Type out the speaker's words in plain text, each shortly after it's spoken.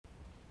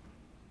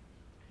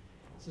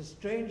It's a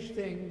strange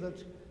thing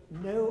that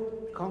no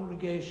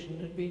congregation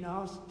had been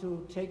asked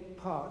to take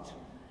part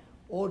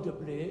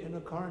audibly in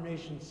a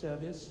coronation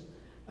service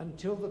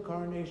until the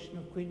coronation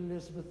of Queen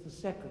Elizabeth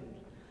II.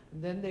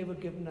 And then they were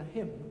given a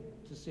hymn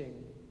to sing.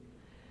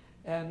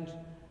 And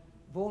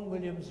Vaughan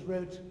Williams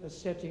wrote a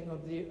setting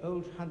of the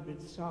old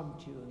 100th psalm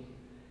tune.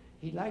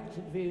 He liked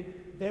it to be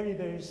very,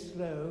 very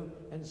slow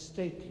and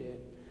stately.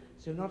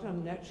 So not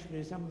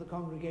unnaturally, some of the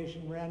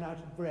congregation ran out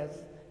of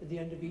breath at the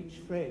end of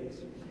each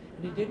phrase.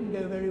 And it didn't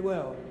go very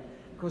well,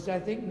 because I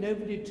think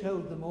nobody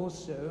told them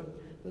also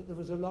that there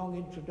was a long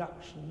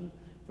introduction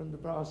from the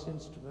brass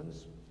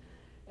instruments,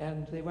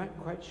 and they weren't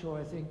quite sure,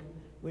 I think,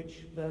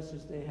 which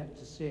verses they had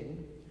to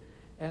sing.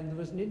 And there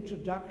was an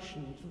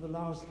introduction to the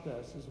last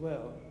verse as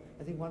well.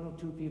 I think one or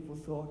two people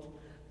thought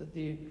that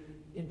the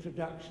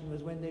introduction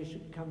was when they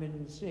should come in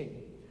and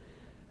sing.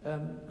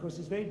 Of course,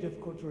 it's very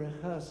difficult to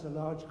rehearse a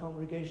large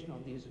congregation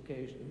on these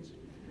occasions.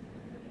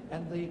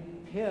 And the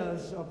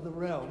peers of the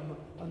realm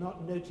are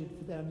not noted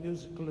for their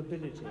musical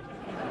ability.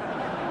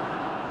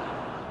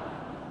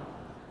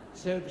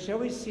 So shall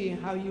we see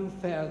how you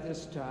fare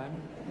this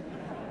time?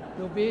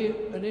 There'll be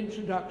an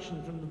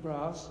introduction from the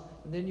brass,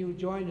 and then you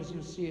join, as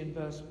you see in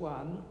verse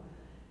 1,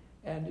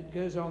 and it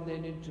goes on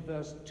then into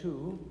verse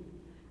 2,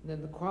 and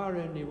then the choir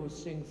only will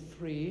sing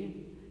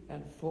 3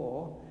 and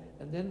 4,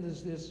 and then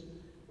there's this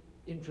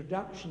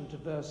introduction to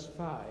verse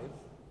 5.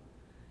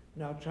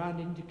 Now I'll try and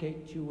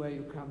indicate to you where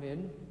you come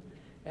in.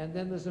 And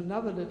then there's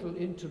another little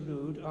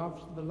interlude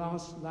after the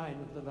last line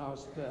of the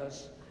last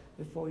verse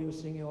before you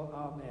sing your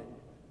Amen.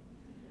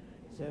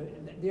 So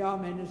the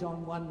Amen is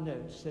on one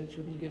note, so it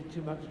shouldn't give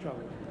too much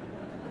trouble.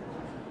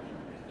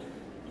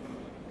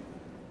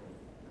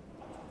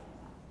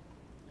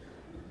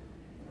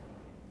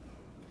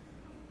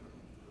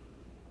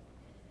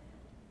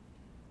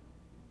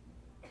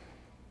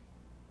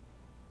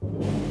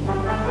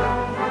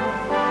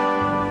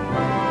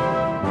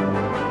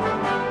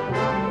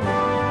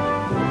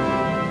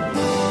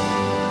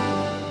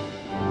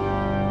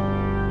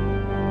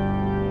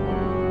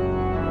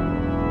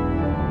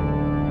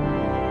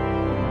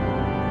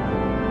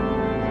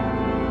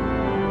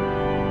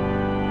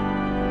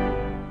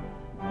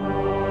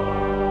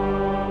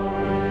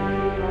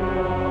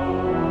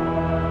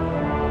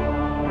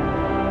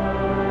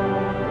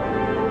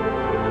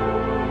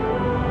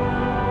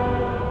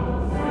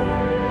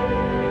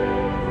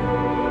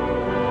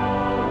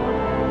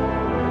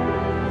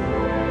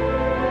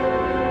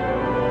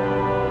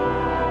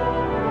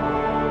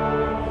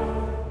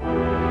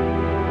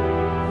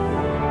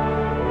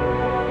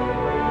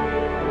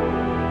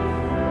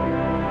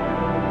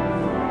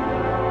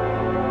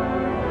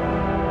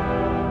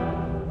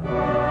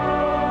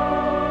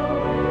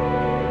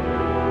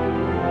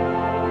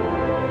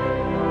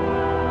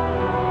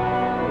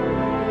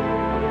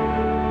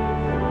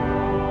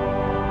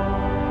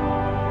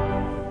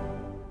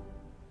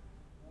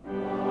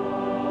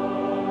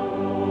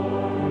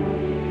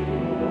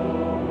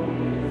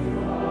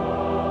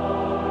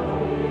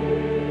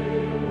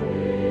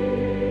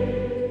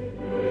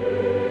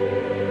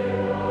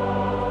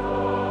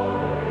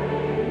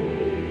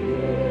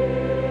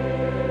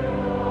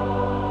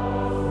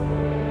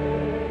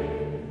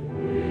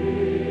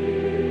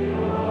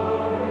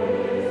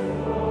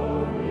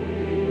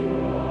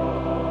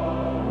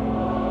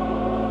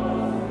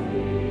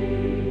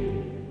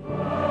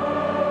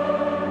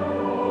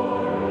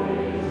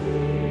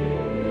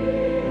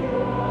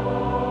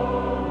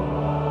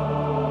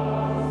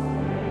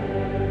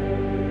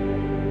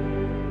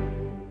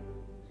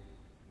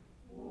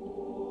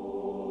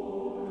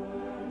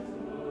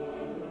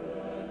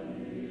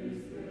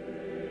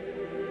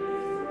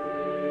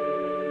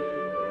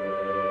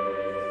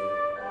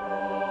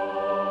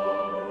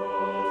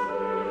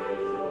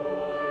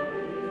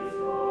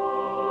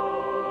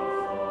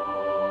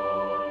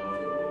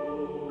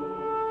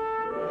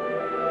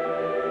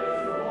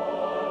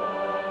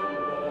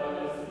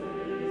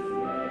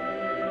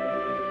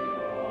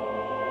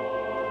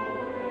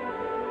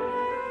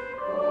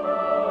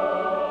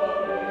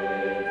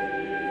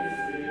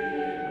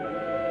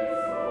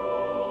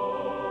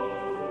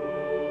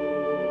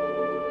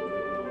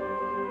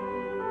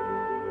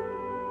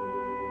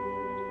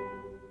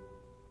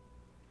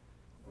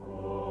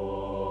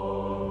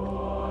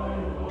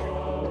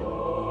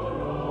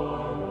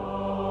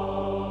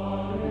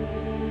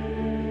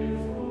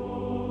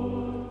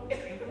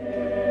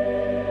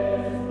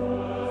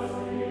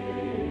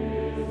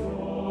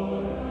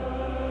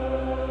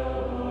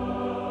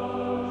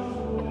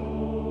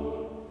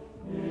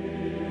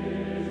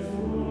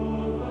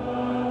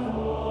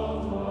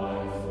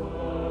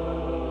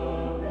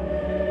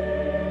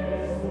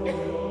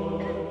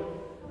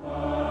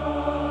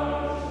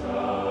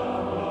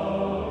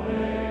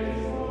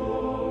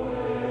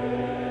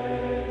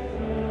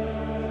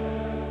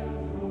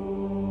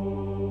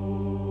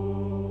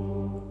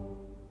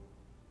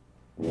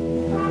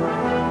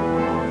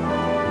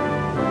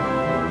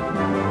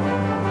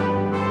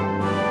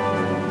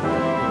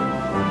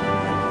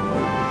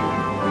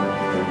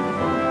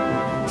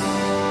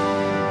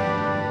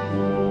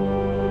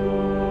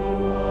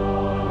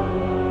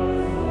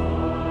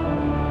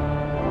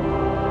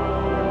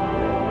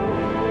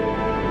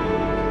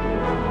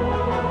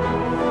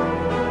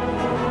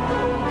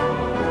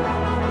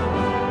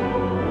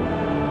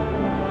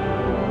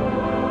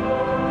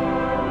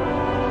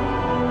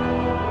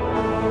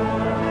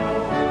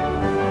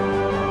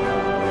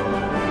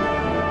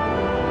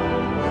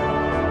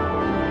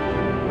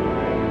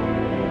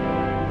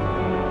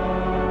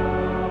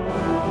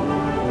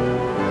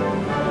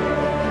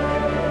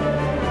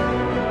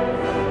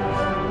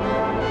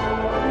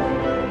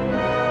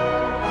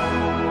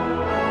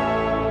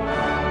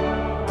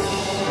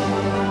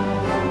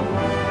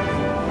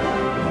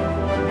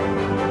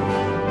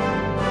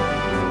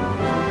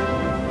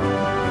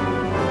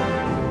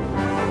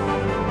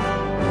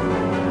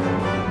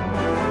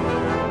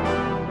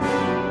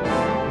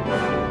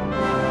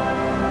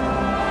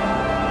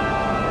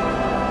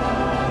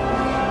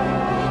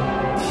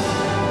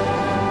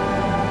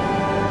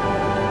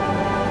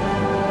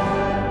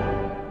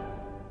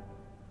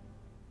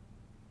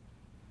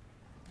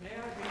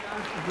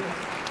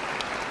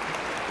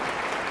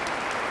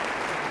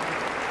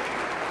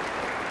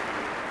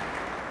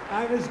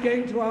 I was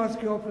going to ask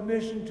your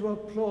permission to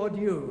applaud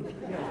you.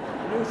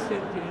 Yes,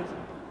 Lucid,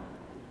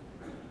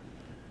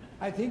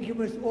 I think you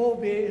must all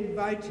be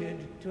invited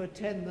to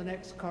attend the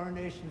next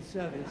coronation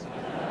service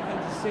and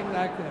to sing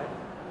like that.